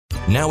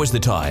Now is the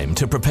time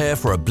to prepare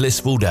for a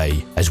blissful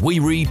day as we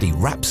read the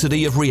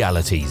Rhapsody of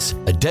Realities,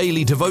 a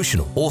daily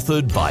devotional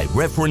authored by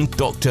Reverend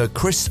Dr.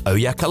 Chris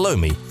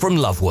Oyakalomi from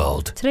Love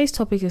World. Today's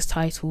topic is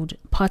titled,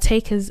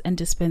 Partakers and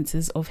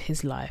Dispensers of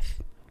His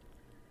Life.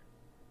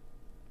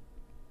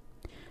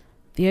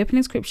 The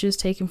opening scripture is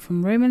taken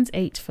from Romans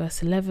 8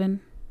 verse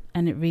 11,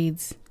 and it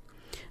reads,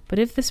 But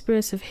if the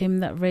spirit of him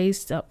that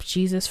raised up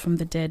Jesus from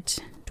the dead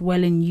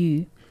dwell in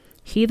you,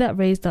 he that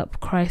raised up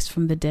Christ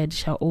from the dead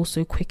shall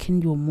also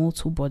quicken your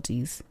mortal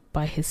bodies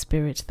by his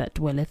Spirit that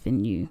dwelleth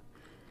in you.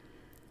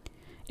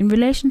 In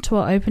relation to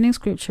our opening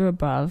scripture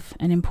above,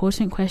 an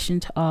important question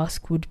to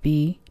ask would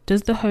be,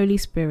 does the Holy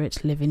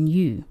Spirit live in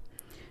you?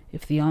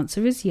 If the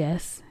answer is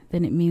yes,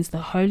 then it means the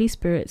Holy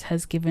Spirit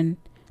has given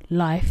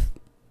life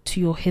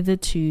to your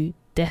hitherto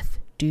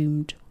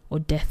death-doomed or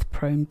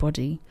death-prone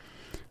body.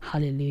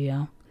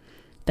 Hallelujah.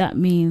 That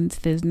means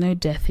there's no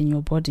death in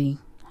your body.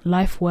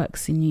 Life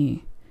works in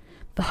you.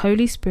 The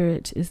Holy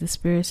Spirit is the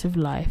Spirit of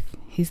life.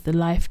 He's the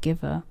life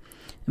giver.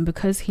 And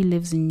because he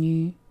lives in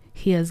you,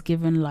 he has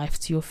given life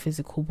to your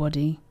physical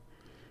body.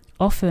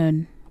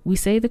 Often, we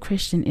say the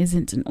Christian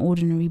isn't an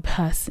ordinary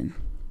person.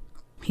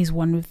 He's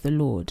one with the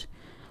Lord,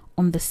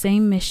 on the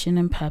same mission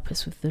and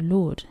purpose with the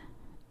Lord.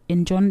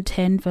 In John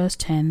 10 verse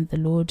 10, the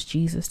Lord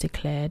Jesus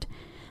declared,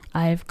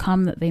 I have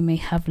come that they may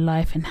have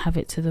life and have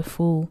it to the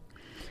full.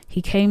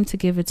 He came to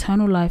give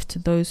eternal life to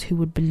those who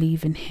would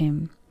believe in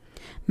him.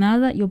 Now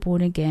that you're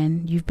born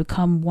again, you've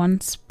become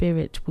one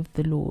spirit with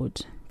the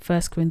Lord.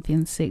 1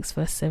 Corinthians 6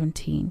 verse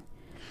 17.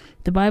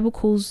 The Bible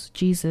calls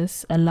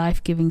Jesus a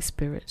life-giving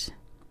spirit.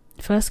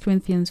 1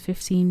 Corinthians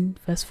 15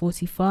 verse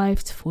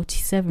 45 to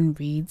 47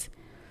 reads,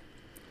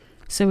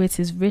 So it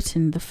is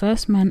written, the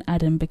first man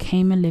Adam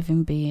became a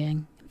living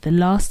being, the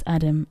last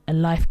Adam a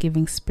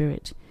life-giving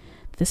spirit.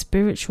 The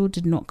spiritual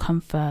did not come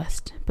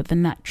first, but the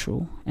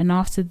natural, and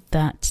after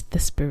that the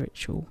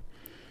spiritual.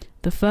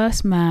 The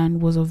first man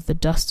was of the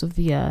dust of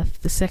the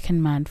earth, the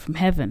second man from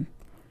heaven.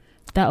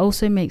 That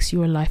also makes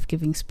you a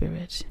life-giving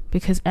spirit,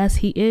 because as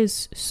he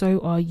is, so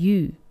are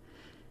you.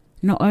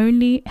 Not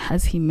only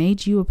has he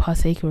made you a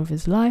partaker of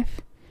his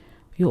life,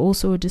 you're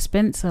also a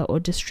dispenser or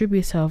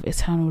distributor of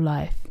eternal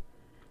life.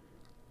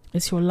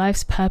 It's your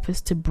life's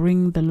purpose to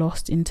bring the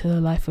lost into the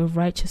life of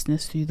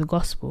righteousness through the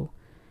gospel.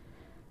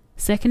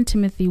 2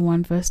 Timothy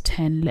 1 verse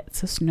 10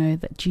 lets us know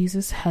that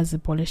Jesus has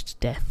abolished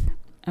death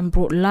and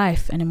brought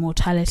life and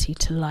immortality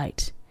to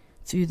light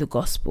through the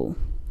gospel.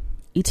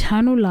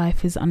 Eternal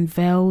life is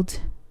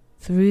unveiled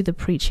through the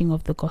preaching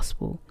of the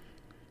gospel.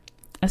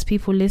 As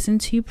people listen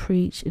to you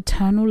preach,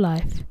 eternal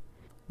life,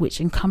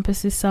 which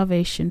encompasses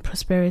salvation,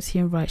 prosperity,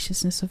 and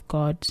righteousness of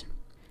God,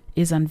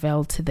 is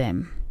unveiled to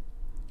them.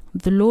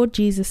 The Lord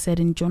Jesus said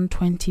in John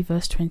 20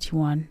 verse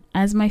 21,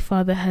 As my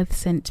Father hath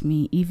sent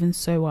me, even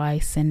so I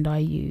send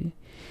you.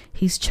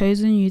 He's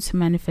chosen you to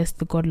manifest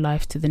the God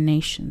life to the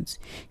nations.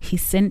 He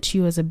sent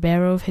you as a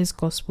bearer of his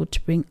gospel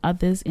to bring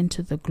others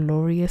into the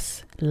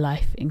glorious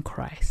life in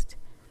Christ.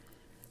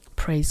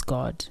 Praise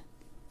God.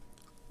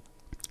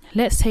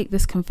 Let's take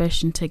this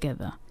confession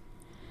together.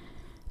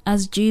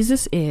 As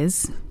Jesus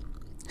is,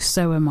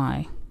 so am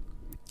I.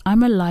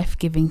 I'm a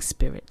life-giving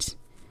spirit,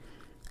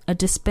 a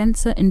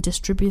dispenser and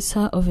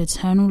distributor of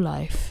eternal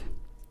life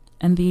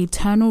and the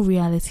eternal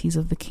realities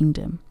of the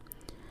kingdom.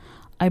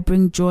 I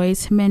bring joy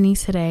to many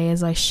today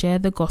as I share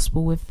the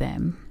gospel with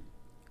them,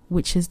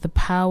 which is the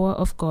power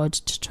of God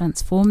to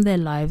transform their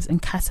lives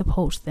and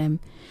catapult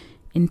them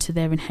into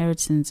their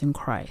inheritance in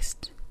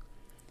Christ.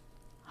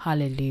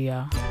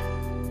 Hallelujah.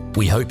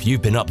 We hope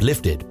you've been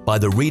uplifted by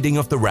the reading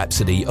of the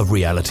Rhapsody of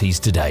Realities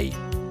today.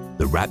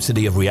 The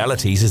Rhapsody of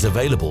Realities is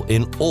available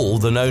in all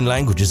the known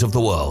languages of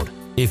the world.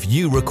 If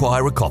you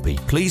require a copy,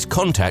 please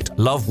contact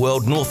Love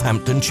World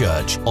Northampton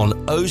Church on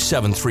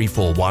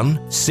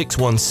 07341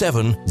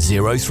 617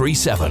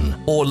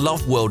 037 or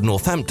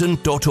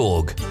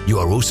loveworldnorthampton.org. You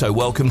are also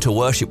welcome to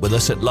worship with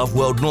us at Love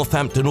World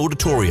Northampton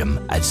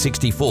Auditorium at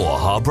 64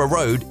 Harbour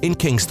Road in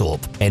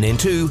Kingsthorpe,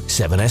 NN2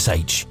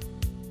 7SH.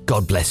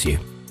 God bless you.